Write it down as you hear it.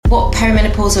what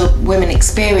perimenopausal women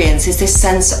experience is this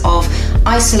sense of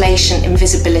isolation,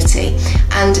 invisibility.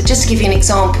 And just to give you an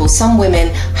example, some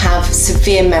women have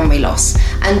severe memory loss,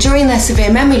 and during their severe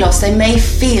memory loss they may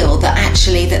feel that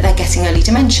actually that they're getting early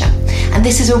dementia, and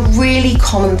this is a really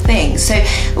common thing. So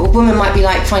a woman might be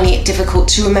like finding it difficult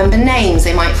to remember names,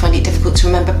 they might find it difficult to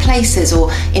remember places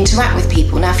or interact with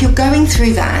people. Now if you're going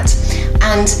through that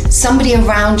and somebody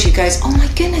around you goes, oh my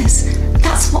goodness,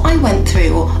 that's what I went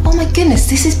through, or oh my goodness,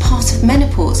 this is part of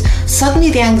menopause, suddenly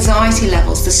the anxiety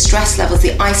levels, the stress levels,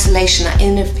 the isolation, that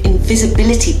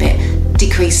invisibility bit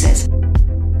decreases.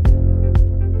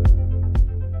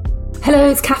 Hello,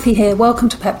 it's Kaye here. Welcome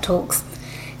to Pep Talks.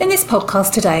 In this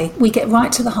podcast today, we get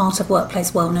right to the heart of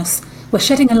workplace wellness. We're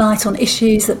shedding a light on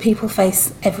issues that people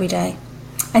face every day.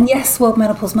 And yes, World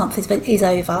Menopause Month is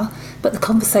over, but the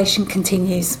conversation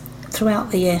continues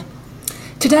throughout the year.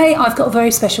 Today, I've got a very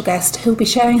special guest who will be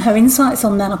sharing her insights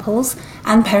on menopause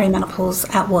and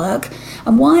perimenopause at work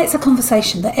and why it's a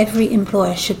conversation that every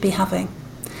employer should be having.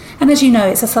 And as you know,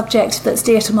 it's a subject that's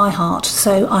dear to my heart,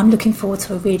 so I'm looking forward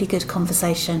to a really good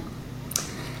conversation.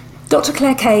 Dr.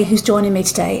 Kaye, who's joining me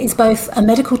today, is both a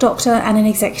medical doctor and an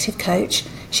executive coach.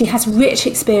 She has rich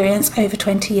experience over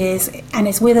 20 years and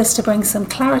is with us to bring some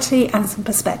clarity and some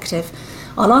perspective.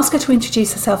 I'll ask her to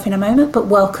introduce herself in a moment, but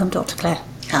welcome, Dr. Kaye.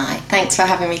 Hi, thanks for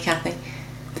having me, Kaye.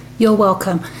 You're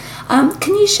welcome.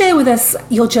 Can you share with us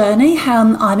your journey?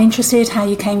 I'm interested how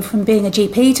you came from being a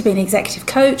GP to being an executive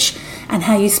coach and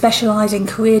how you specialise in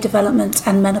career development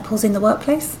and menopause in the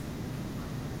workplace?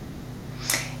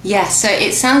 Yes, so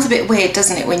it sounds a bit weird,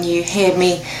 doesn't it, when you hear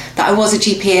me that I was a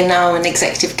GP and now I'm an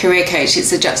executive career coach.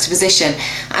 It's a juxtaposition.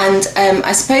 And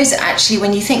I suppose actually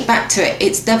when you think back to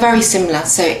it, they're very similar.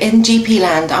 So in GP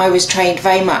land, I was trained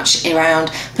very much around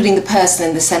putting the person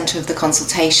in the centre of the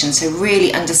consultation. So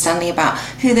really understanding about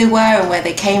who they were and where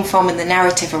they came from and the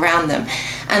narrative around them.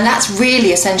 And that's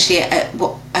really essentially a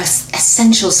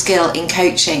essential skill in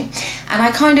coaching. And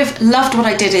I kind of loved what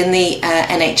I did in the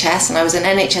NHS, and I was an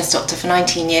NHS doctor for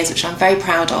 19 years, which I'm very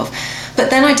proud of. But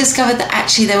then I discovered that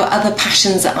actually there were other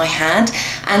passions that I had,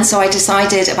 and so I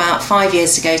decided about 5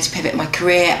 years ago to pivot my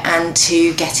career and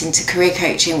to get into career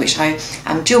coaching, which I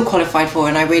am dual qualified for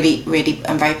and I really, really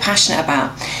am very passionate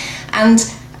about. And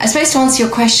I suppose to answer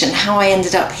your question, how I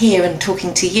ended up here and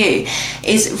talking to you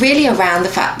is really around the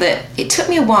fact that it took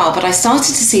me a while, but I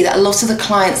started to see that a lot of the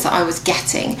clients that I was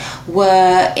getting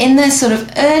were in their sort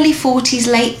of early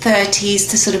 40s, late 30s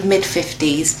to sort of mid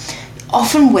 50s,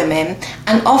 often women,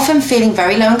 and often feeling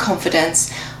very low in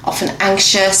confidence, often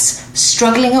anxious,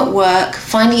 struggling at work,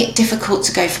 finding it difficult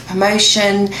to go for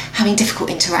promotion, having difficult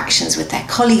interactions with their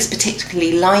colleagues,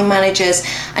 particularly line managers,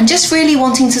 and just really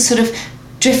wanting to sort of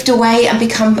drift away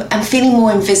and feeling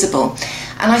more invisible.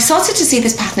 And I started to see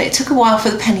this pattern. It took a while for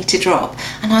the penny to drop,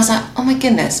 and I was like, oh my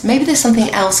goodness, maybe there's something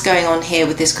else going on here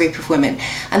with this group of women.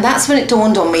 And that's when it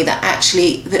dawned on me that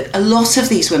actually that a lot of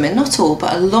these women, not all,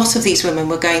 but a lot of these women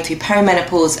were going through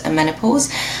perimenopause and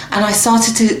menopause. And I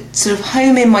started to sort of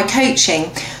home in my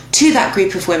coaching to that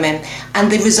group of women,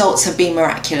 and the results have been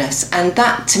miraculous. And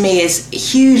that to me is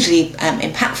hugely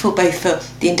impactful, both for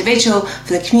the individual,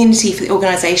 for the community, for the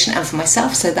organisation, and for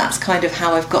myself. So that's kind of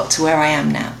how I've got to where I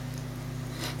am now.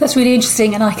 That's really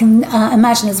interesting, and I can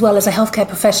imagine as well as a healthcare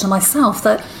professional myself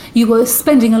that you were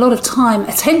spending a lot of time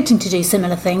attempting to do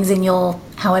similar things in your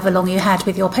however long you had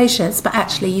with your patients, but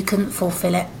actually you couldn't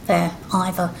fulfil it there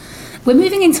either. We're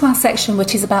moving into our section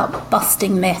which is about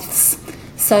busting myths.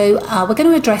 So we're going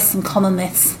to address some common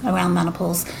myths around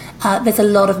menopause. There's a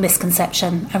lot of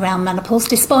misconception around menopause,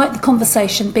 despite the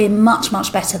conversation being much,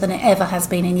 much better than it ever has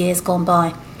been in years gone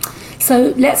by.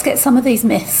 So let's get some of these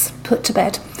myths put to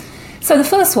bed. So the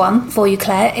first one for you,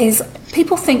 Claire, is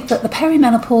people think that the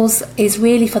perimenopause is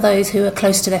really for those who are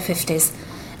close to their 50s.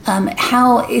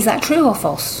 How is that true or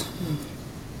false?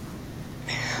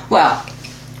 Well,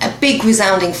 a big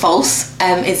resounding false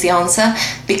is the answer,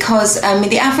 because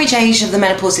the average age of the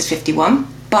menopause is 51.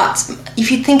 But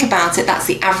if you think about it, that's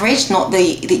the average, not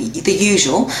the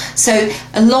usual. So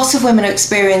a lot of women are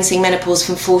experiencing menopause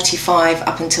from 45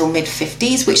 up until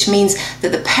mid-50s, which means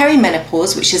that the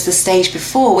perimenopause, which is the stage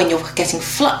before when you're getting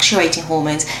fluctuating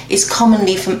hormones, is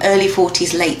commonly from early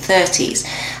 40s, late 30s.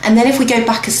 And then if we go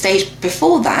back a stage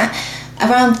before that,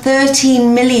 around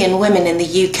 13 million women in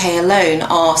the UK alone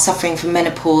are suffering from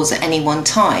menopause at any one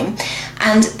time.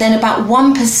 And then about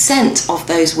 1% of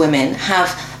those women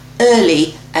have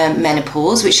early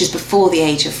menopause, which is before the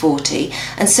age of 40.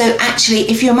 And so actually,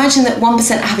 if you imagine that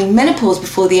 1% are having menopause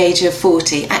before the age of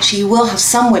 40, actually you will have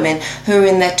some women who are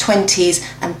in their 20s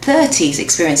and 30s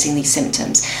experiencing these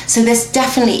symptoms. So this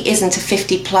definitely isn't a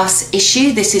 50 plus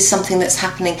issue. This is something that's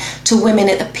happening to women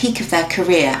at the peak of their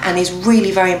career and is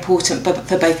really very important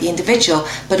for both the individual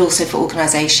but also for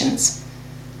organisations.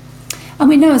 And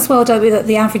we know as well, don't we, that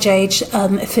the average age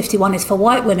of 51 is for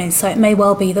white women, so it may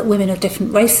well be that women of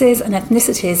different races and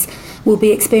ethnicities will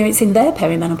be experiencing their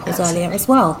perimenopause earlier as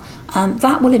well.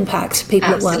 That will impact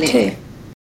people at work too.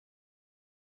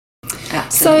 Absolutely.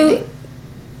 So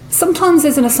sometimes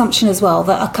there's an assumption as well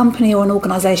that a company or an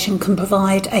organisation can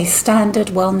provide a standard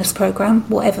wellness programme,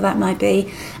 whatever that might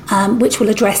be, which will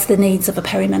address the needs of a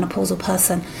perimenopausal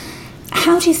person.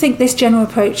 How do you think this general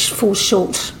approach falls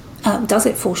short? Does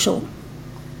it fall short?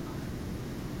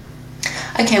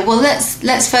 Okay, well,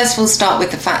 let's first of all start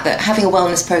with the fact that having a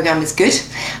wellness program is good,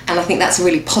 and I think that's a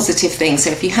really positive thing.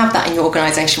 So if you have that in your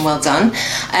organisation, well done.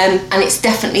 And it's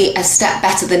definitely a step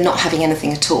better than not having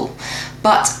anything at all.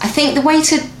 But I think the way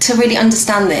to really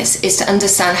understand this is to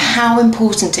understand how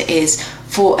important it is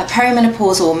for a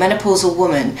perimenopausal or menopausal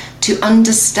woman to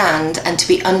understand and to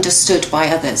be understood by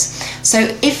others. So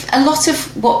if a lot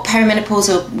of what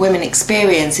perimenopausal women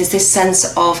experience is this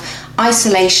sense of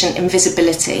isolation,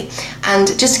 invisibility, and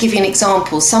just to give you an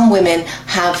example, some women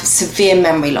have severe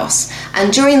memory loss,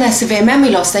 and during their severe memory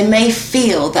loss they may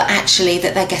feel that actually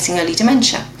that they're getting early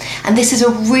dementia, and this is a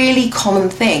really common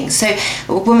thing. So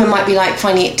a woman might be like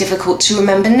finding it difficult to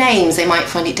remember names, they might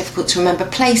find it difficult to remember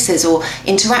places or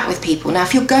interact with people. Now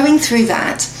if you're going through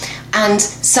that and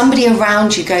somebody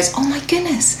around you goes, oh my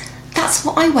goodness, that's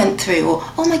what I went through, or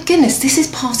oh my goodness, this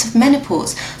is part of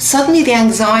menopause, suddenly the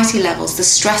anxiety levels, the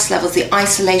stress levels, the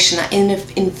isolation, that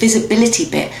invisibility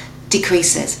bit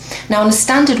decreases. Now in a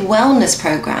standard wellness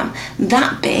program,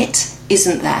 that bit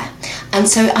isn't there, and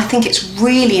so I think it's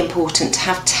really important to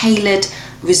have tailored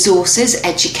resources,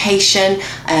 education,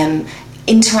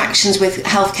 interactions with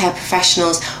healthcare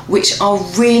professionals which are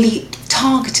really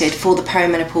targeted for the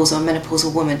perimenopausal and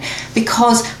menopausal woman,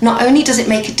 because not only does it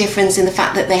make a difference in the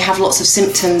fact that they have lots of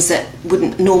symptoms that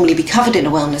wouldn't normally be covered in a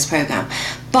wellness program,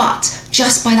 but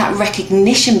just by that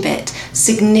recognition bit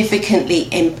significantly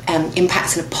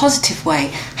impacts in a positive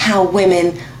way how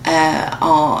women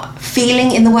are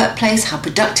feeling in the workplace, how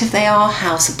productive they are,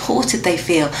 how supported they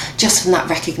feel just from that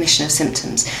recognition of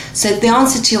symptoms. So the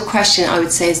answer to your question, I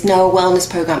would say, is no, a wellness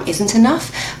program isn't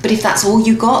enough, but if that's all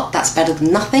you got, that's better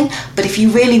than nothing. But if you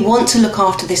really want to look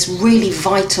after this really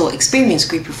vital experienced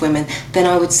group of women, then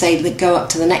I would say that go up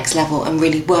to the next level and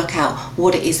really work out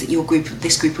what it is that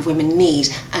this group of women need,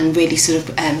 and really sort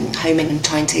of home in and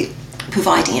trying to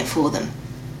providing it for them.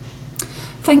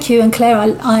 Thank you. And Claire,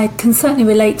 I can certainly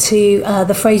relate to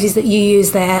the phrases that you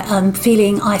use there,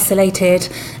 feeling isolated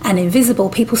and invisible.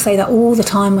 People say that all the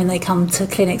time when they come to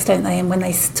clinics, don't they, and when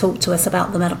they talk to us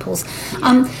about the menopause.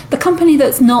 The company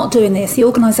that's not doing this, the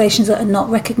organisations that are not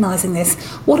recognising this,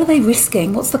 what are they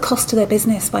risking? What's the cost to their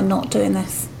business by not doing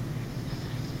this?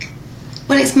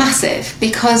 Well, it's massive,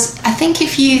 because I think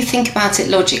if you think about it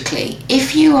logically,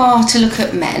 if you are to look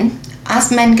at men,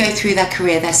 as men go through their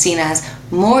career, they're seen as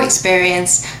more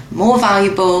experienced, more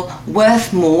valuable,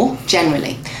 worth more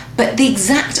generally. But the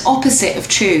exact opposite of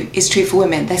true is true for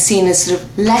women. They're seen as sort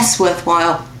of less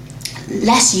worthwhile,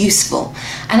 less useful.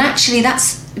 And actually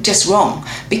that's just wrong,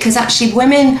 because actually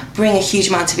women bring a huge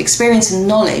amount of experience and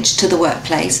knowledge to the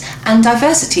workplace and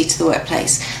diversity to the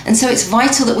workplace, and so it's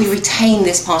vital that we retain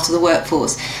this part of the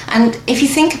workforce. And if you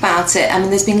think about it, I mean,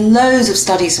 there's been loads of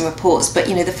studies and reports, but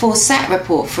you know, the Set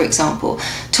report, for example,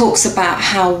 talks about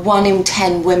how 1 in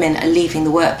 10 women are leaving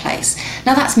the workplace.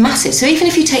 Now that's massive. So even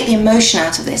if you take the emotion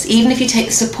out of this, even if you take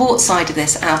the support side of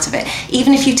this out of it,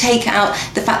 even if you take out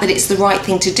the fact that it's the right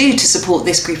thing to do to support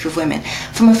this group of women,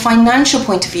 from a financial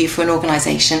point of view for an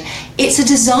organisation, it's a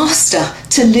disaster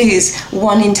to lose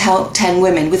 1 in 10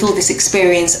 women with all this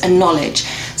experience and knowledge.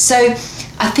 So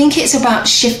I think it's about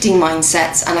shifting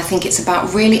mindsets, and I think it's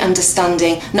about really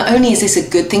understanding not only is this a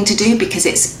good thing to do because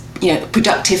it's, you know,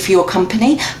 productive for your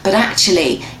company, but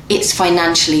actually it's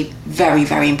financially very,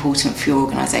 very important for your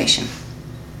organisation.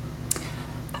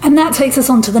 And that takes us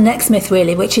on to the next myth,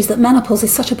 really, which is that menopause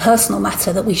is such a personal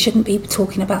matter that we shouldn't be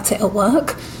talking about it at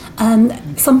work.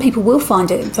 Some people will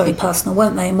find it very personal,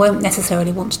 won't they, and won't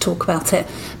necessarily want to talk about it.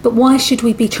 But why should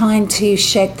we be trying to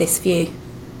shed this view?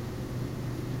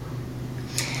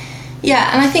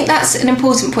 Yeah, and I think that's an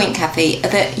important point, Kathy,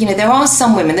 that, you know, there are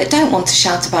some women that don't want to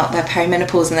shout about their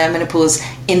perimenopause and their menopause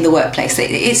in the workplace.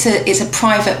 It's a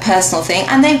private, personal thing.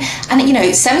 And you know,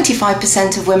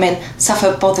 75% of women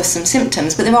suffer bothersome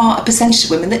symptoms, but there are a percentage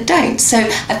of women that don't. So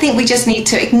I think we just need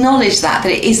to acknowledge that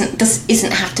this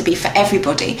isn't have to be for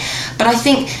everybody. But I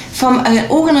think from an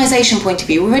organisation point of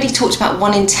view, we already talked about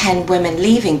 1 in 10 women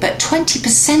leaving, but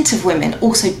 20% of women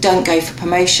also don't go for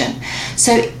promotion.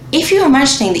 So if you're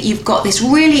imagining that you've got this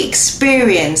really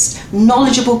experienced,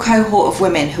 knowledgeable cohort of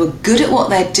women who are good at what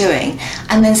they're doing,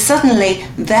 and then suddenly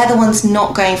they're the ones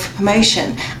not going for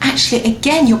promotion, actually,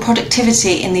 again, your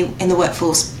productivity in the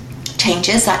workforce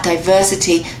changes, that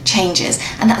diversity changes,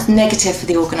 and that's negative for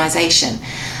the organisation.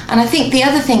 And I think the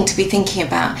other thing to be thinking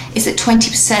about is that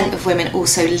 20% of women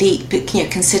also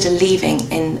consider leaving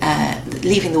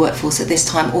the workforce at this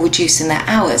time, or reducing their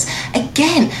hours.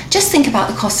 Again, just think about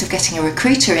the cost of getting a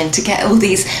recruiter in to get all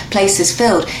these places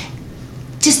filled.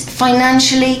 Just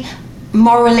financially,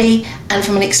 morally, and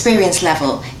from an experience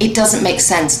level, it doesn't make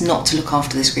sense not to look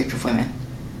after this group of women.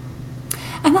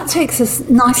 And that takes us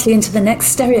nicely into the next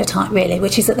stereotype, really,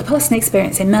 which is that the person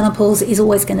experiencing menopause is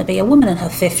always going to be a woman in her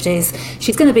 50s.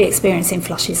 She's going to be experiencing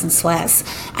flushes and sweats,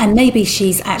 and maybe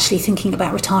she's actually thinking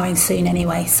about retiring soon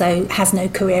anyway, so has no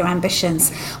career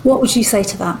ambitions. What would you say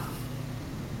to that?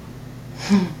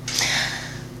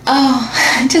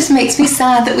 Oh, it just makes me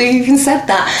sad that we even said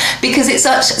that, because it's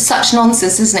such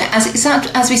nonsense, isn't it?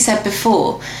 As we said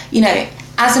before, you know,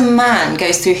 as a man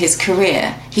goes through his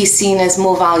career, he's seen as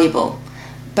more valuable,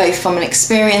 both from an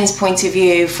experience point of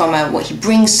view, from what he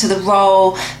brings to the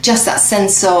role, just that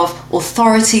sense of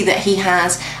authority that he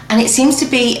has. And it seems to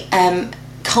be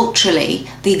culturally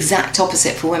the exact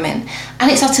opposite for women. And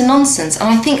it's utter nonsense. And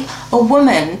I think a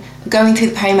woman going through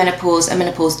the perimenopause and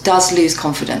menopause does lose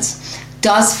confidence,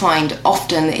 does find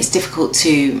often that it's difficult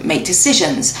to make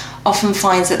decisions, often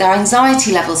finds that their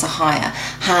anxiety levels are higher,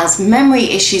 has memory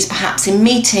issues perhaps in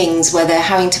meetings where they're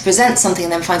having to present something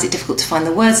and then finds it difficult to find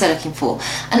the words they're looking for.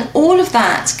 And all of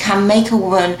that can make a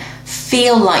woman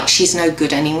feel like she's no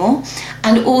good anymore.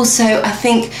 And also, I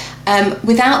think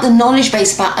without the knowledge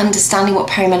base about understanding what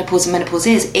perimenopause and menopause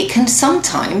is, it can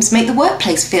sometimes make the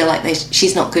workplace feel like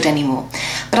she's not good anymore.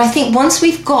 But I think once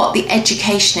we've got the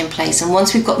education in place, and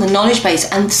once we've got the knowledge base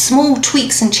and small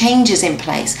tweaks and changes in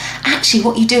place, actually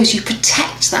what you do is you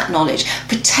protect that knowledge,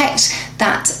 protect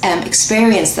that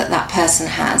experience that person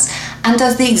has, and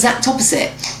does the exact opposite,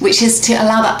 which is to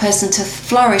allow that person to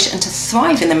flourish and to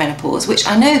thrive in the menopause, which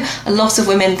I know a lot of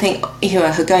women think, who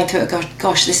are going through it,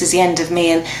 gosh, this is the end of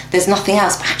me and there's nothing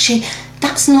else. But actually,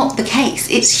 that's not the case.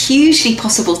 It's hugely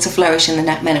possible to flourish in the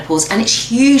menopause, and it's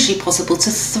hugely possible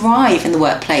to thrive in the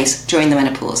workplace during the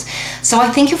menopause. So I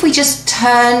think if we just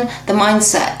turn the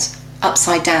mindset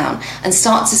upside down and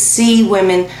start to see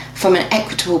women from an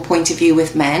equitable point of view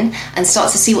with men, and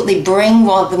start to see what they bring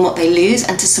rather than what they lose,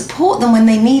 and to support them when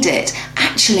they need it,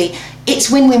 actually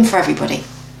it's win-win for everybody.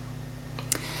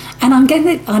 And I'm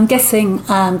guessing,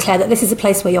 Claire, that this is a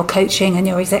place where your coaching and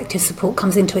your executive support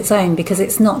comes into its own, because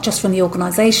it's not just from the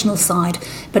organisational side,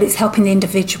 but it's helping the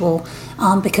individual.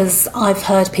 Because I've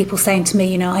heard people saying to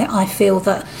me, you know, I feel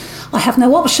that I have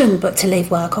no option but to leave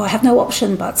work, or I have no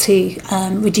option but to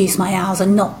reduce my hours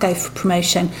and not go for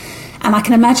promotion. And I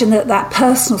can imagine that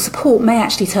personal support may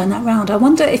actually turn that round. I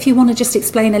wonder if you want to just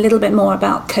explain a little bit more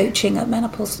about coaching at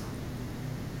menopause.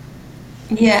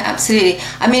 Yeah, absolutely.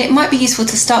 I mean, it might be useful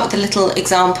to start with a little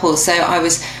example. So I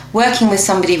was working with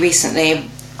somebody recently,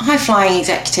 high-flying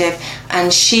executive,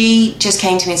 and she just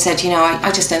came to me and said, you know,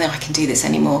 I just don't know I can do this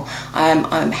anymore.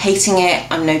 I'm hating it.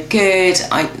 I'm no good.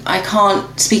 I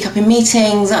can't speak up in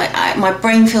meetings. My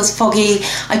brain feels foggy.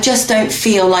 I just don't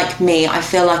feel like me. I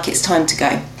feel like it's time to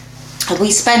go. And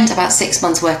we spent about 6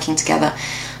 months working together.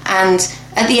 And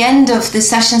at the end of the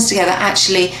sessions together,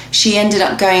 actually, she ended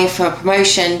up going for a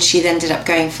promotion. She ended up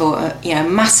going for a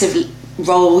massive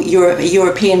role, a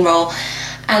European role.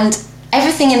 And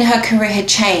everything in her career had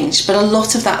changed, but a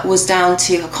lot of that was down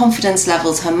to her confidence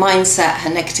levels, her mindset, her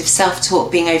negative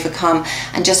self-talk being overcome,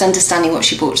 and just understanding what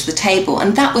she brought to the table.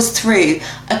 And that was through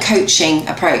a coaching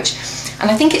approach. And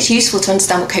I think it's useful to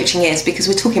understand what coaching is, because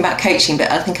we're talking about coaching,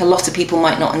 but I think a lot of people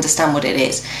might not understand what it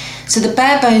is. So the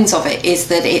bare bones of it is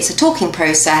that it's a talking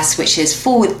process which is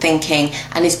forward thinking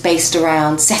and is based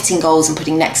around setting goals and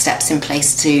putting next steps in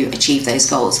place to achieve those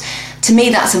goals. To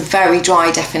me, that's a very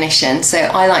dry definition, so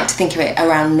I like to think of it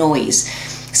around noise.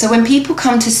 So when people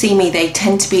come to see me, they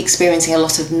tend to be experiencing a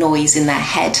lot of noise in their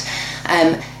head.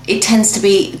 it tends to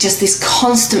be just this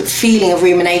constant feeling of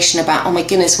rumination about, oh my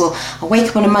goodness, well, I wake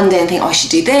up on a Monday and think, oh, I should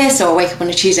do this, or I wake up on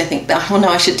a Tuesday and think, oh no,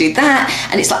 I should do that,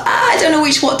 and it's like, I don't know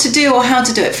what to do or how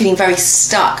to do it, feeling very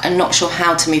stuck and not sure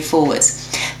how to move forwards.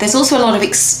 There's also a lot of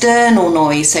external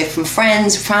noise, so from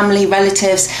friends, family,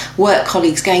 relatives, work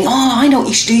colleagues going, oh, I know what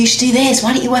you should do this,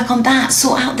 why don't you work on that,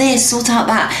 sort out this, sort out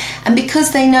that. And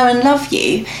because they know and love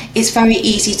you, it's very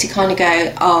easy to kind of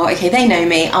go, oh, okay, they know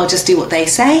me, I'll just do what they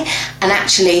say. And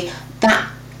actually,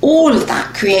 all of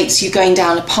that creates you going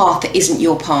down a path that isn't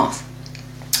your path.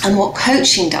 And what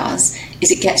coaching does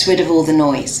is it gets rid of all the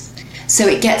noise. So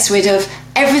it gets rid of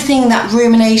everything, that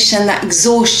rumination, that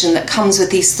exhaustion that comes with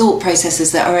these thought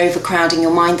processes that are overcrowding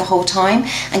your mind the whole time,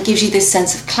 and gives you this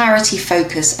sense of clarity,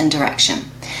 focus and direction.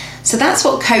 So that's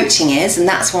what coaching is, and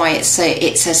that's why it's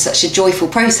such a joyful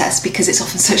process, because it's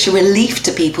often such a relief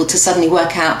to people to suddenly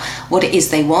work out what it is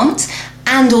they want,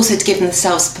 and also to give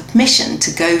themselves permission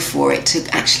to go for it, to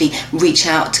actually reach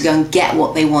out, to go and get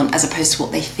what they want, as opposed to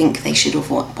what they think they should have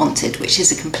wanted, which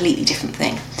is a completely different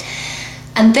thing.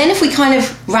 And then if we kind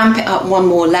of ramp it up one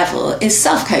more level, is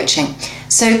self-coaching.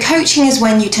 So coaching is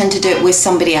when you tend to do it with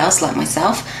somebody else, like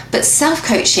myself, but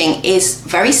self-coaching is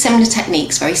very similar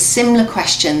techniques, very similar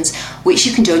questions, which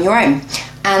you can do on your own.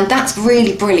 And that's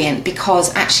really brilliant,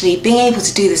 because actually being able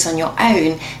to do this on your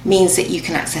own means that you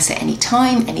can access it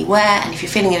anytime, anywhere. And if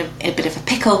you're feeling in a bit of a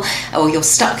pickle, or you're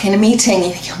stuck in a meeting,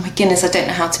 you think, oh my goodness, I don't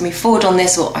know how to move forward on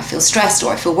this, or I feel stressed,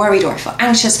 or I feel worried, or I feel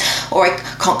anxious, or I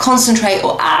can't concentrate,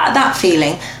 or that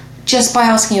feeling, just by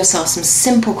asking yourself some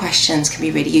simple questions can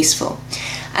be really useful.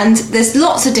 And there's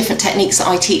lots of different techniques that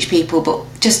I teach people, but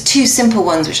just two simple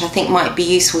ones which I think might be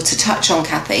useful to touch on,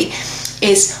 Kathy,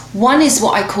 is one is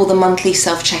what I call the monthly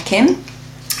self-check-in,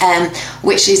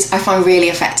 which is, I find, really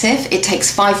effective. It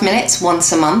takes 5 minutes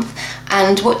once a month,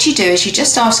 and what you do is you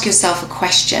just ask yourself a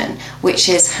question, which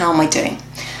is, how am I doing?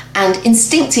 And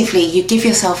instinctively you give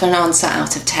yourself an answer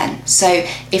out of 10. So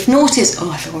if 0 is,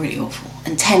 oh, I feel really awful,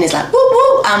 and 10 is like, woo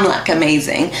woo, I'm like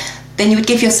amazing, then you would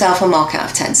give yourself a mark out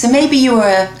of 10. So maybe you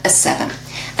were a 7,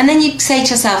 and then you say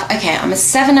to yourself, okay, I'm a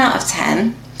 7 out of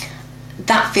 10.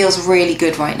 That feels really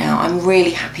good right now. I'm really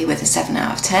happy with a 7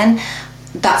 out of 10.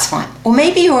 That's fine. Or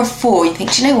maybe you're a 4. You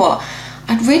think, do you know what?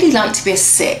 I'd really like to be a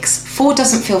 6. 4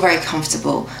 doesn't feel very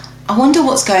comfortable. I wonder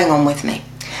what's going on with me.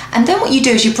 And then what you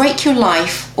do is you break your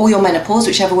life, or your menopause,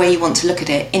 whichever way you want to look at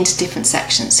it, into different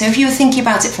sections. So if you were thinking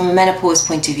about it from a menopause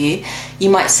point of view, you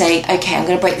might say, okay, I'm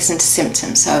going to break this into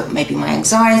symptoms. So maybe my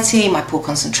anxiety, my poor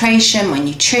concentration, my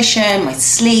nutrition, my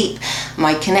sleep,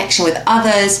 my connection with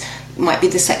others, might be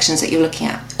the sections that you're looking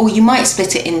at. Or you might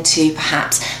split it into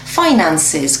perhaps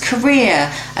finances,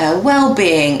 career,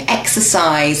 well-being,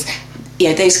 exercise,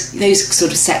 those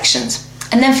sort of sections.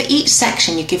 And then for each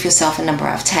section you give yourself a number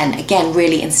out of 10, again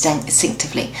really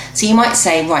instinctively. So you might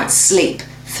say, right, sleep,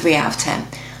 3 out of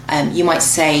 10. You might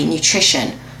say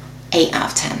nutrition, 8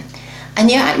 out of 10. And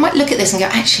I might look at this and go,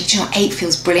 actually, do you know what, 8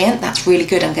 feels brilliant, that's really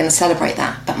good, I'm going to celebrate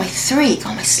that. But my 3,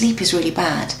 God, my sleep is really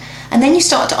bad. And then you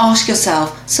start to ask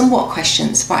yourself some what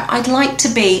questions. Right, I'd like to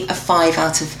be a 5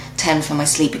 out of 10 for my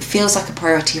sleep. It feels like a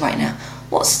priority right now.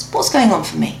 What's going on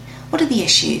for me? What are the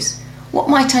issues? What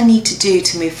might I need to do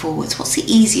to move forwards? What's the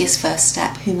easiest first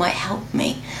step? Who might help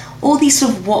me? All these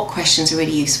sort of what questions are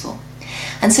really useful.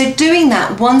 And so doing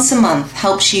that once a month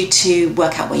helps you to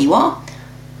work out where you are,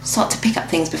 start to pick up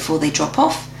things before they drop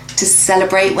off, to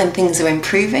celebrate when things are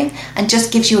improving, and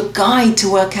just gives you a guide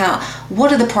to work out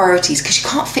what are the priorities, because you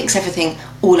can't fix everything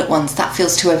all at once. That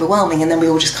feels too overwhelming, and then we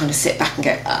all just kind of sit back and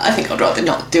go, I think I'd rather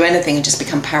not do anything, and just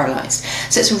become paralysed.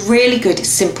 So it's a really good,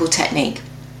 simple technique.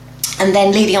 And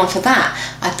then leading on for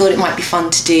that, I thought it might be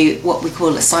fun to do what we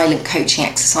call a silent coaching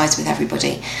exercise with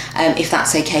everybody, if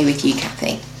that's okay with you,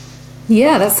 Kathy.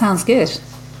 Yeah, that sounds good.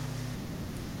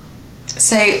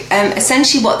 So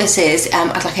essentially what this is,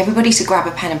 I'd like everybody to grab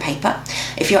a pen and paper.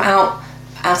 If you're out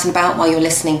and about while you're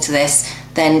listening to this,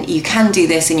 then you can do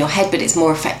this in your head, but it's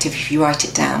more effective if you write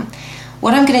it down.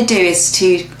 What I'm going to do is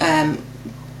to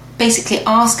basically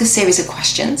ask a series of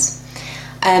questions.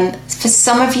 For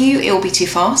some of you, it will be too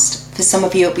fast. For some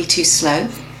of you, it'll be too slow.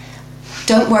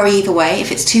 Don't worry either way.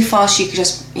 If it's too fast, you could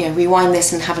just rewind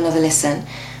this and have another listen.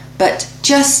 But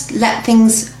just let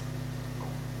things...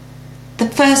 The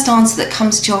first answer that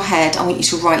comes to your head, I want you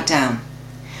to write down.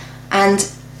 And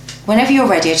whenever you're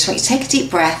ready, I just want you to take a deep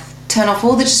breath, turn off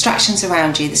all the distractions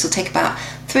around you. This will take about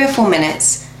 3 or 4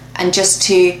 minutes, and just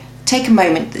to take a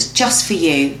moment that's just for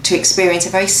you to experience a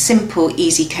very simple,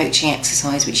 easy coaching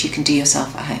exercise which you can do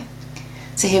yourself at home.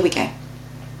 So here we go.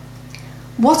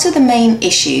 What are the main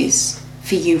issues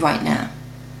for you right now?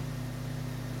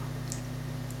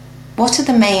 What are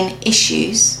the main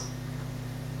issues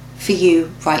for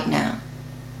you right now?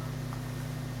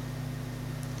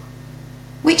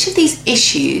 Which of these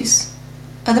issues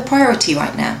are the priority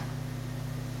right now?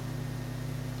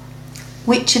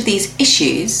 Which of these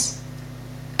issues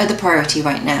are the priority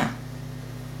right now?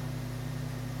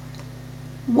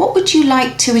 What would you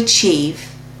like to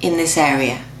achieve in this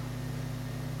area?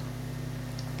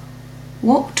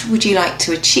 What would you like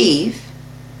to achieve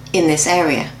in this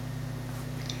area?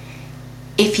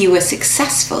 If you were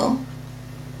successful,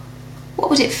 what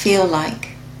would it feel like?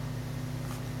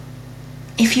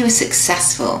 If you were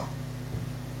successful,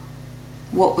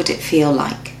 what would it feel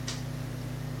like?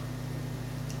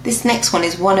 This next one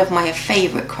is one of my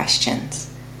favourite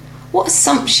questions. What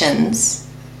assumptions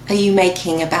are you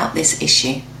making about this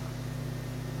issue?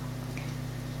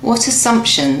 What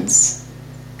assumptions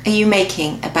are you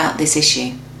making about this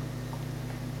issue?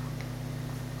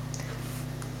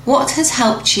 What has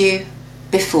helped you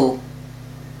before?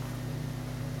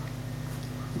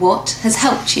 What has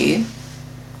helped you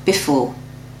before?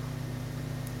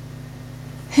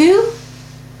 Who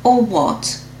or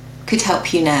what could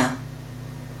help you now?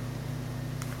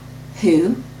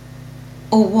 Who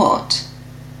or what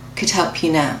could help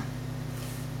you now?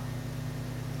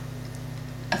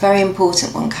 A very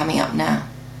important one coming up now.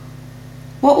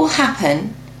 What will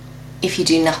happen if you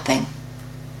do nothing?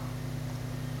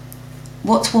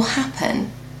 What will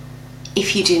happen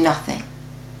if you do nothing?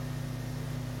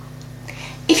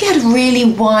 If you had a really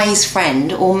wise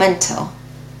friend or mentor,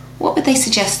 what would they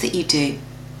suggest that you do?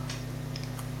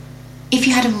 If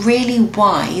you had a really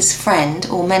wise friend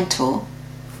or mentor,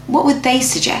 what would they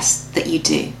suggest that you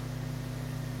do?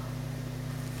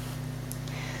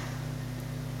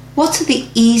 What are the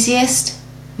easiest,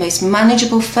 most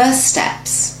manageable first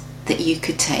steps that you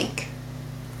could take?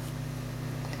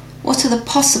 What are the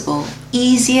possible,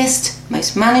 easiest,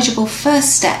 most manageable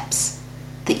first steps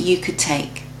that you could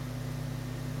take?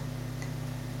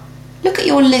 Look at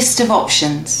your list of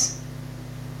options.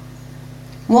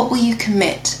 What will you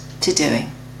commit to doing?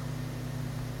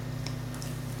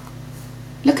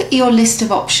 Look at your list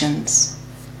of options.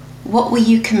 What will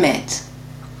you commit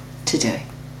to doing?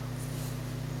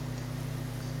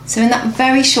 So in that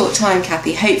very short time,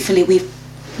 Kathy, hopefully we've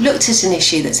looked at an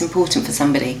issue that's important for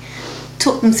somebody,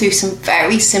 talked them through some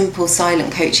very simple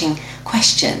silent coaching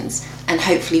questions, and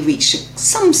hopefully reached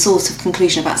some sort of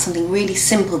conclusion about something really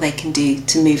simple they can do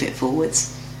to move it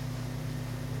forwards.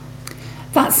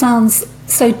 That sounds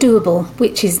so doable,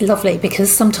 which is lovely,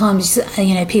 because sometimes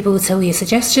people will tell you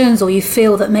suggestions, or you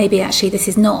feel that maybe actually this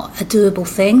is not a doable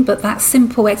thing, but that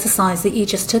simple exercise that you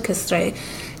just took us through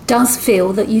does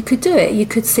feel that you could do it. You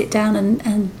could sit down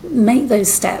and make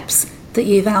those steps that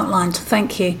you've outlined.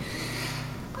 Thank you.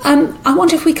 I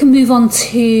wonder if we can move on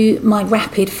to my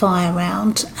rapid fire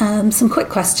round. Some quick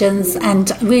questions,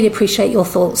 and I really appreciate your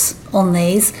thoughts on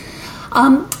these.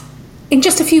 In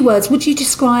just a few words, would you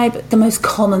describe the most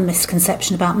common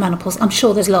misconception about menopause? I'm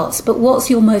sure there's lots, but what's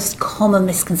your most common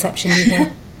misconception you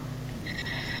hear?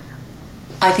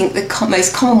 I think the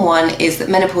most common one is that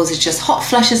menopause is just hot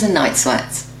flushes and night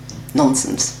sweats.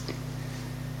 Nonsense.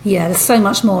 Yeah, there's so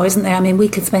much more, isn't there? I mean, we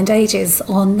could spend ages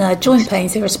on joint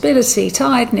pains, irritability,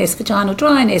 tiredness, vaginal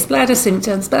dryness, bladder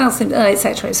symptoms, bowel symptoms,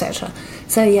 etc., etc.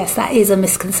 So yes, that is a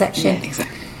misconception. Yeah,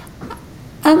 exactly.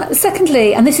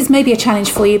 Secondly, and this is maybe a challenge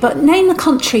for you, but name the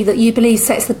country that you believe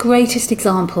sets the greatest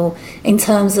example in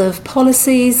terms of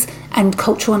policies and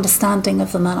cultural understanding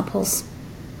of the menopause.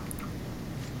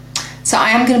 So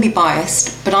I am going to be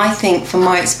biased, but I think from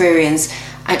my experience,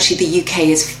 actually the UK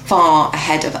is far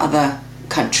ahead of other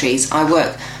countries. I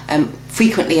work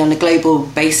frequently on a global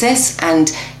basis,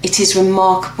 and it is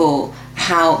remarkable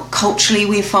how culturally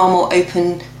we're far more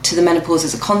open to the menopause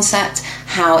as a concept,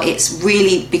 how it's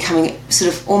really becoming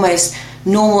sort of almost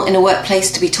normal in a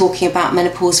workplace to be talking about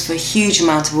menopause for a huge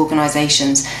amount of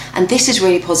organisations, and this is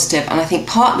really positive. And I think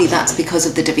partly that's because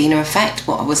of the Davina effect,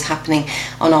 what was happening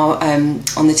on our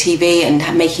on the TV,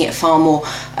 and making it far more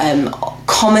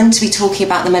common to be talking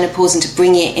about the menopause and to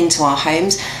bring it into our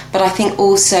homes. But I think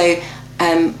also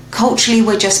culturally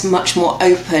we're just much more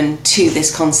open to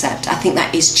this concept. I think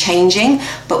that is changing,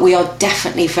 but we are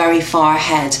definitely very far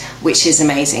ahead, which is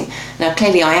amazing. Now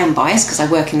clearly I am biased because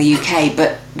I work in the UK,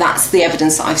 but that's the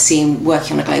evidence that I've seen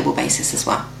working on a global basis as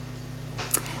well.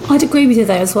 I'd agree with you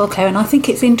there as well, Claire, and I think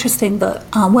it's interesting that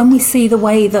when we see the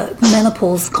way that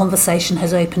menopause conversation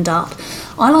has opened up,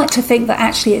 I like to think that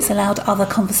actually it's allowed other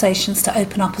conversations to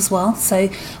open up as well. So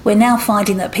we're now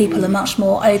finding that people are much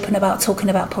more open about talking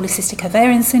about polycystic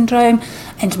ovarian syndrome,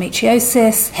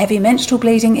 endometriosis, heavy menstrual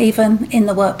bleeding even in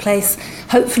the workplace.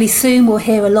 Hopefully soon we'll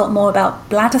hear a lot more about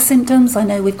bladder symptoms. I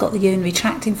know we've got the urinary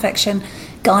tract infection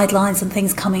guidelines and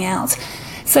things coming out.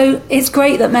 So it's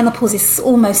great that menopause is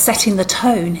almost setting the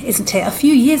tone, isn't it? A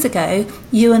few years ago,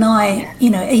 you and I,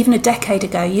 even a decade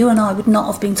ago, you and I would not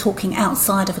have been talking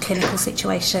outside of a clinical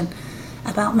situation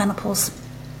about menopause.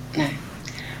 No.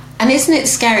 And isn't it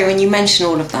scary when you mention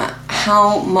all of that,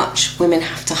 how much women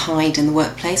have to hide in the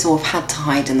workplace or have had to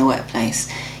hide in the workplace?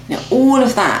 All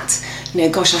of that,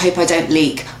 gosh, I hope I don't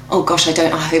leak. Oh gosh, I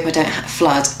hope I don't have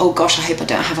flood. Oh gosh, I hope I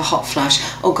don't have a hot flush.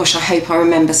 Oh gosh, I hope I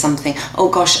remember something. Oh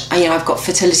gosh, I've got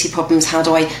fertility problems. How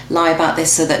do I lie about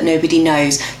this so that nobody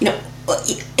knows?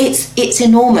 It's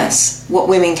enormous what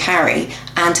women carry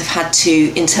and have had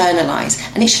to internalise,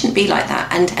 and it shouldn't be like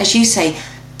that. And as you say,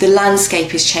 the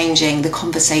landscape is changing, the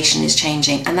conversation is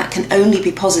changing, and that can only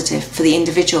be positive for the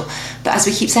individual, but as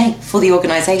we keep saying, for the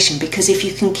organisation, because if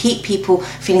you can keep people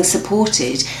feeling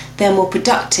supported, they're more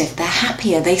productive, they're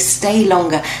happier, they stay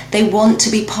longer, they want to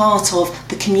be part of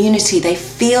the community, they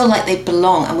feel like they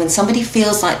belong, and when somebody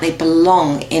feels like they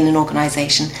belong in an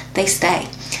organisation, they stay.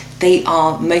 They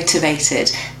are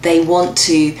motivated, they want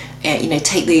to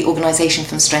take the organisation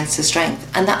from strength to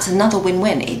strength, and that's another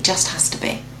win-win. It just has to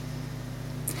be.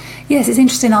 Yes, it's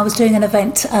interesting. I was doing an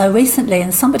event recently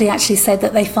and somebody actually said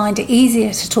that they find it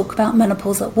easier to talk about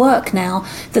menopause at work now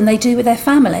than they do with their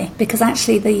family, because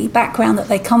actually the background that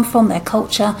they come from, their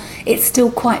culture, it's still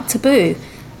quite taboo.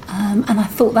 And I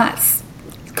thought that's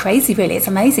crazy, really. It's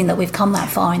amazing that we've come that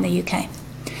far in the UK.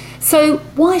 So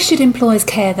why should employers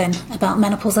care then about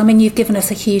menopause? I mean, you've given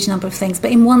us a huge number of things,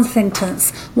 but in one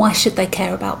sentence, why should they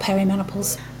care about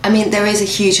perimenopause? I mean, there is a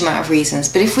huge amount of reasons,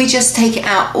 but if we just take it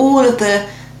out, all of the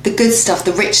good stuff,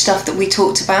 the rich stuff that we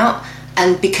talked about,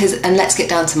 and let's get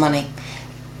down to money.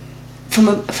 From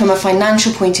a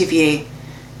financial point of view,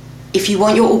 if you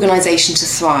want your organisation to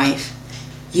thrive,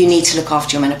 you need to look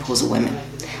after your menopausal women.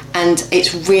 And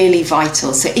it's really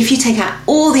vital. So if you take out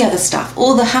all the other stuff,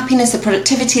 all the happiness, the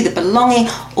productivity, the belonging,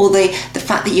 all the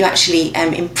fact that you actually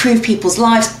improve people's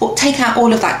lives, or take out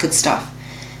all of that good stuff,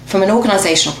 from an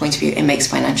organisational point of view, it makes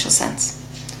financial sense.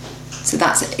 So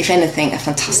that's, if anything, a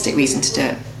fantastic reason to do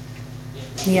it.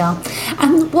 Yeah.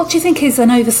 And what do you think is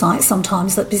an oversight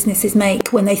sometimes that businesses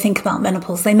make when they think about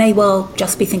menopause? They may well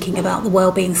just be thinking about the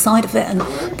well-being side of it and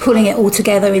pulling it all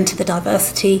together into the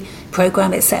diversity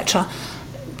programme, etc.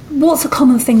 What's a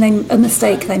common thing, a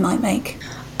mistake they might make?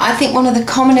 I think one of the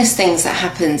commonest things that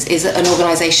happens is that an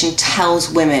organisation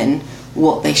tells women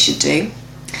what they should do.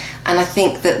 And I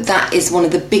think that is one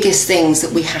of the biggest things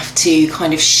that we have to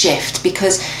kind of shift,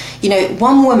 because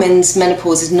one woman's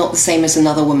menopause is not the same as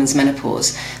another woman's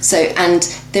menopause. So, and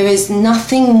there is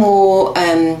nothing more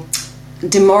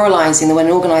demoralising than when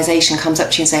an organisation comes up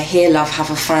to you and say, here love,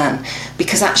 have a fan,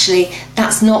 because actually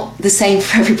that's not the same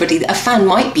for everybody. A fan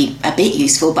might be a bit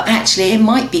useful, but actually it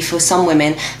might be for some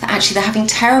women that actually they're having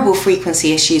terrible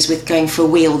frequency issues with going for a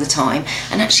wee all the time,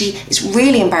 and actually it's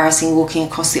really embarrassing walking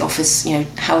across the office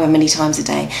however many times a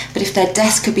day. But if their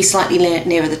desk could be slightly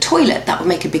nearer the toilet, that would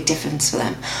make a big difference for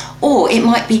them. Or it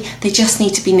might be they just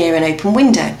need to be near an open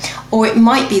window, or it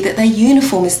might be that their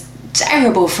uniform is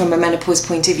terrible from a menopause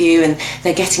point of view and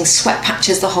they're getting sweat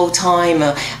patches the whole time,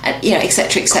 or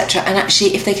etc, and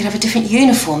actually if they could have a different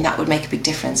uniform, that would make a big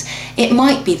difference. It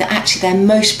might be that actually they're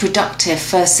most productive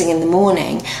first thing in the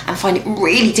morning and find it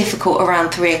really difficult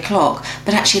around 3 o'clock,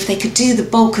 but actually if they could do the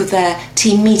bulk of their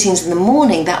team meetings in the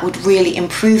morning, that would really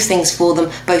improve things for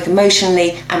them, both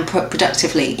emotionally and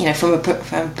productively, from a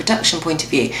production point of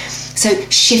view. So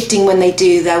shifting when they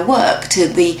do their work to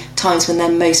the times when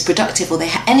they're most productive, or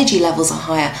their energy levels are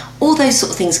higher, all those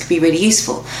sort of things could be really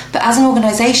useful. But as an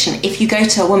organisation, if you go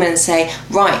to a woman and say,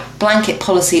 right, blanket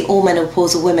policy, all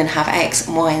menopausal women have X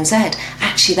and Y and Z,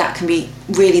 actually that can be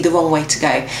really the wrong way to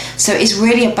go. So it's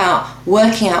really about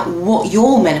working out what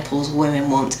your menopausal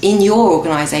women want in your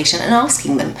organisation and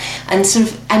asking them, and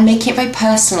making it very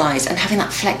personalised and having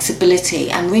that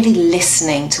flexibility and really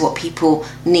listening to what people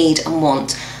need and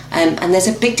want. And there's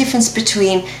a big difference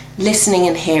between listening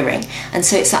and hearing, and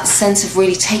so it's that sense of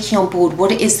really taking on board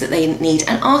what it is that they need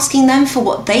and asking them for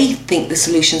what they think the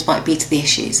solutions might be to the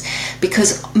issues,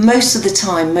 because most of the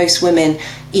time most women,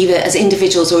 either as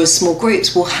individuals or as small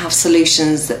groups, will have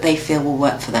solutions that they feel will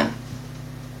work for them.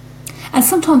 And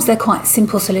sometimes they're quite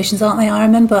simple solutions, aren't they? I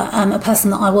remember a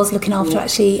person that I was looking after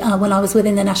actually when I was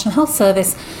within the National Health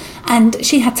Service, and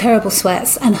she had terrible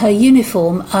sweats, and her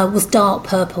uniform was dark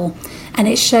purple, and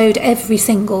it showed every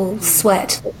single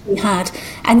sweat that she had.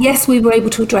 And yes, we were able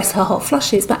to address her hot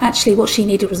flushes, but actually what she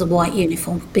needed was a white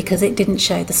uniform because it didn't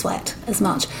show the sweat as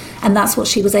much. And that's what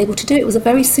she was able to do. It was a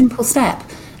very simple step,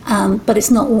 but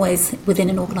it's not always within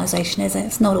an organisation, is it?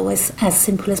 It's not always as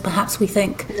simple as perhaps we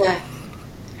think. No,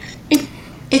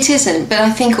 it isn't, but I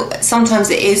think sometimes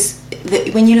it is.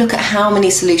 That when you look at how many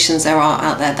solutions there are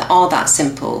out there that are that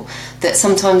simple, that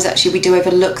sometimes actually we do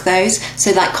overlook those.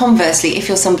 So like conversely, if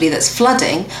you're somebody that's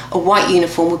flooding, a white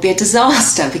uniform would be a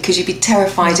disaster because you'd be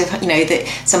terrified of,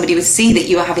 that somebody would see that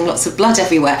you are having lots of blood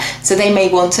everywhere. So they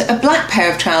may want a black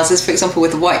pair of trousers, for example,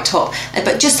 with a white top.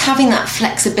 But just having that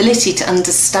flexibility to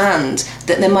understand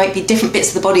that there might be different bits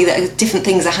of the body that different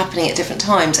things are happening at different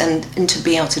times, and to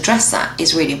be able to address that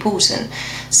is really important.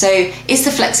 So it's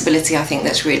the flexibility, I think,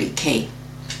 that's really key.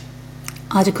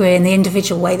 I'd agree, in the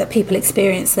individual way that people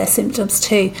experience their symptoms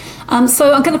too.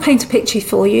 So I'm going to paint a picture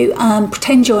for you.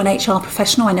 Pretend you're an HR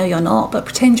professional. I know you're not, but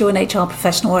pretend you're an HR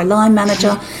professional or a line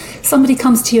manager. Somebody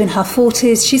comes to you in her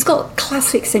 40s. She's got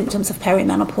classic symptoms of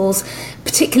perimenopause,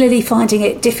 particularly finding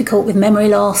it difficult with memory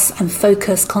loss and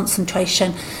focus,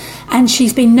 concentration. And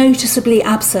she's been noticeably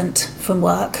absent from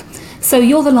work. So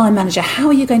you're the line manager. How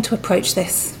are you going to approach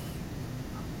this?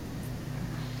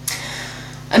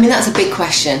 I mean, that's a big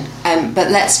question, but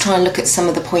let's try and look at some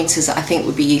of the pointers that I think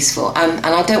would be useful. And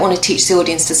I don't want to teach the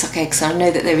audience to suck eggs, because I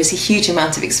know that there is a huge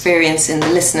amount of experience in the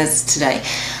listeners today.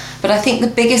 But I think the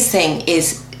biggest thing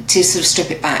is to sort of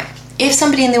strip it back. If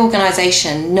somebody in the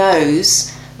organisation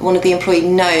knows, one of the employees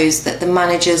knows that the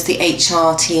managers, the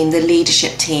HR team, the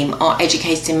leadership team are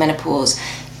educated in menopause,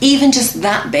 even just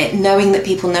that bit, knowing that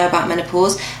people know about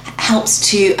menopause, helps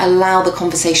to allow the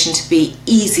conversation to be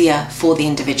easier for the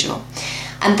individual.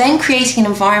 And then creating an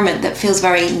environment that feels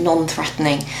very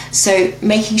non-threatening. So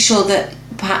making sure that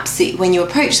perhaps when you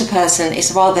approach the person,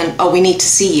 it's rather than, oh, we need to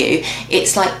see you,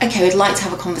 it's like, okay, we'd like to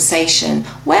have a conversation.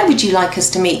 Where would you like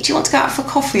us to meet? Do you want to go out for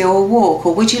coffee or a walk?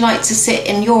 Or would you like to sit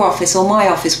in your office or my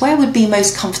office? Where would be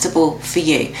most comfortable for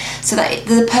you? So that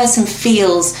the person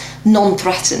feels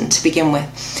non-threatened to begin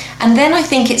with. And then I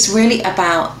think it's really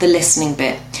about the listening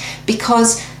bit,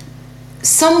 because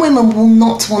some women will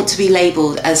not want to be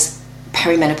labelled as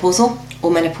perimenopausal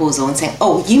or menopausal and saying,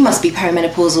 oh, you must be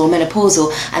perimenopausal or menopausal,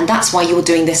 and that's why you're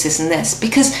doing this and this.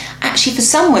 Because actually for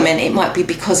some women it might be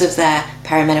because of their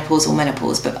perimenopause or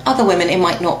menopause, but for other women it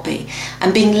might not be.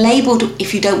 And being labelled,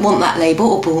 if you don't want that label,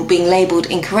 or being labelled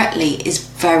incorrectly, is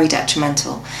very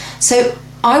detrimental. So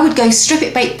I would go strip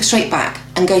it straight back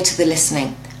and go to the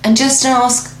listening and just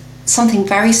ask something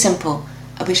very simple,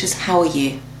 which is, how are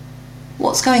you?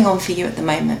 What's going on for you at the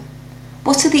moment?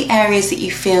 What are the areas that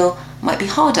you feel might be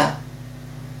harder?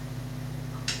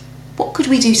 What could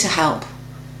we do to help?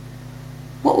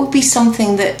 What would be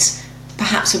something that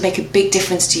perhaps would make a big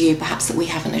difference to you, perhaps that we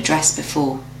haven't addressed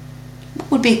before?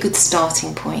 What would be a good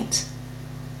starting point?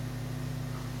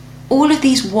 All of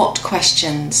these what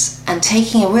questions, and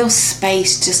taking a real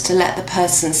space just to let the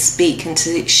person speak and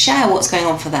to share what's going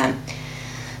on for them,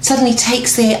 suddenly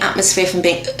takes the atmosphere from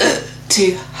being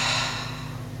to...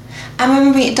 And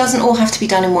remembering it doesn't all have to be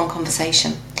done in one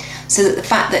conversation. So that the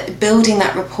fact that building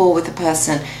that rapport with the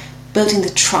person, building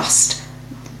the trust,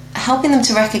 helping them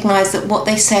to recognise that what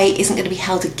they say isn't going to be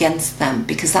held against them,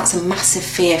 because that's a massive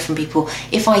fear from people.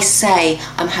 If I say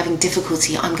I'm having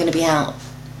difficulty, I'm going to be out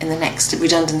in the next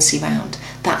redundancy round,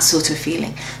 that sort of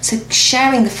feeling. So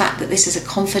sharing the fact that this is a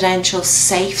confidential,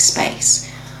 safe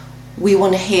space. We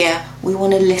want to hear, we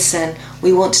want to listen,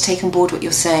 we want to take on board what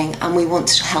you're saying, and we want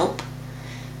to help,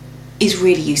 is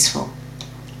really useful.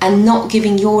 And not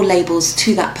giving your labels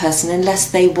to that person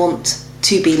unless they want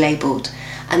to be labelled.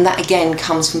 And that again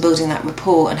comes from building that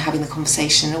rapport and having the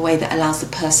conversation in a way that allows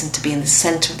the person to be in the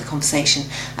centre of the conversation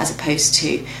as opposed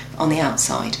to on the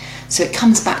outside. So it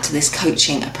comes back to this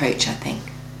coaching approach, I think.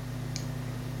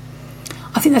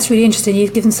 I think that's really interesting.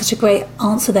 You've given such a great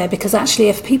answer there, because actually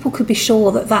if people could be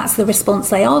sure that that's the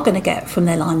response they are going to get from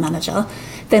their line manager,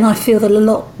 then I feel that a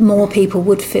lot more people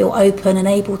would feel open and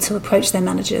able to approach their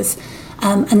managers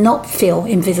and not feel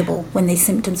invisible when these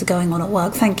symptoms are going on at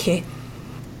work. Thank you.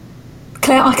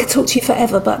 Claire, I could talk to you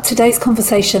forever, but today's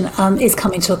conversation is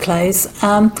coming to a close.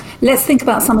 Let's think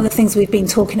about some of the things we've been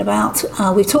talking about.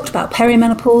 We've talked about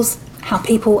perimenopause, how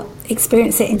people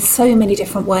experience it in so many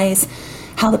different ways,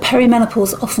 how the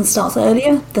perimenopause often starts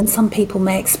earlier than some people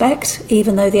may expect,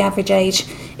 even though the average age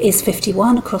is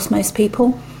 51 across most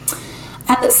people,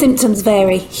 and that symptoms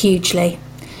vary hugely.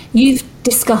 You've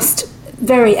discussed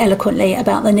very eloquently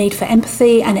about the need for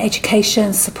empathy and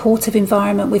education, supportive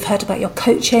environment. We've heard about your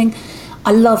coaching.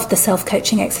 I love the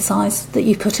self-coaching exercise that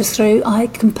you put us through. I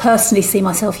can personally see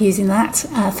myself using that.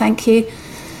 Thank you.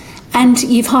 And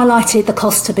you've highlighted the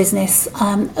cost to business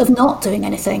of not doing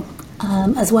anything,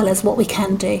 as well as what we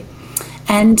can do.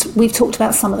 And we've talked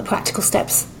about some of the practical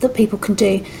steps that people can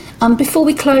do. Before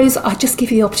we close, I just give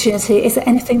you the opportunity. Is there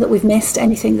anything that we've missed,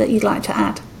 anything that you'd like to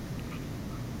add?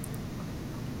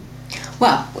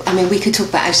 Well, I mean, we could talk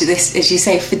about actually this, as you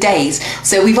say, for days.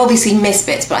 So we've obviously missed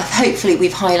bits, but hopefully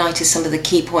we've highlighted some of the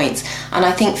key points. And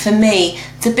I think for me,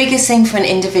 the biggest thing for an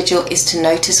individual is to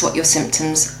notice what your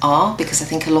symptoms are, because I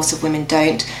think a lot of women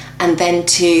don't, and then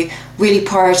to really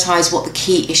prioritise what the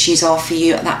key issues are for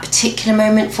you at that particular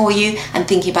moment for you, and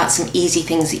thinking about some easy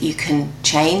things that you can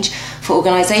change. For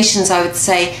organisations, I would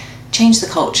say, change the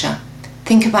culture.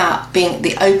 Think about being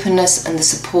the openness and the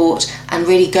support, and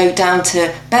really go down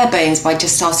to bare bones by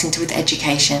just starting with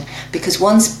education. Because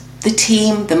once the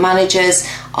team, the managers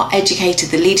are educated,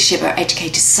 the leadership are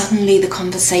educated, suddenly the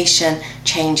conversation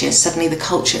changes, suddenly the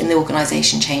culture in the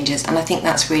organisation changes. And I think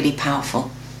that's really powerful.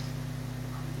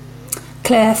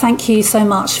 Claire, thank you so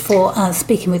much for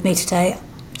speaking with me today.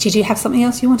 Did you have something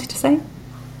else you wanted to say?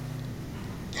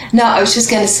 No, I was just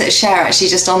going to share actually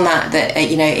just on that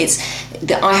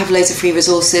I have loads of free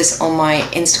resources on my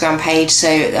Instagram page. So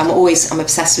I'm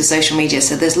obsessed with social media.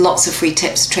 So there's lots of free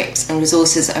tips, tricks and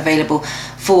resources available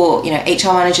for,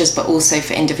 HR managers, but also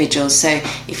for individuals. So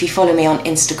if you follow me on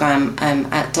Instagram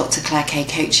at Dr. Claire Kaye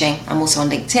Coaching, I'm also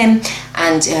on LinkedIn,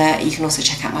 and you can also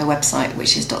check out my website,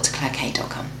 which is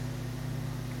drclairekaye.com.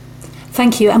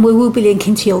 Thank you. And we will be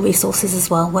linking to your resources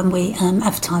as well when we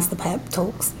advertise the Pep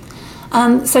Talks.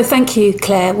 So thank you,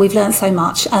 Claire. We've learned so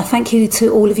much. Thank you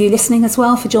to all of you listening as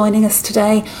well for joining us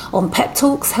today on Pep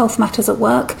Talks, Health Matters at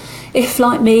Work. If,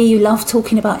 like me, you love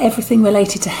talking about everything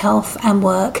related to health and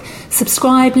work,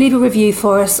 subscribe, leave a review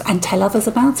for us and tell others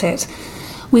about it.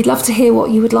 We'd love to hear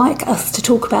what you would like us to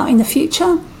talk about in the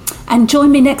future. And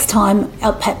join me next time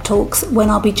at Pep Talks, when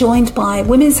I'll be joined by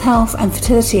women's health and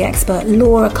fertility expert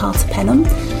Laura Carter-Penham,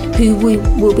 who we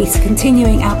will be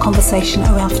continuing our conversation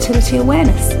around fertility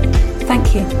awareness.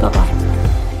 Thank you. Bye-bye.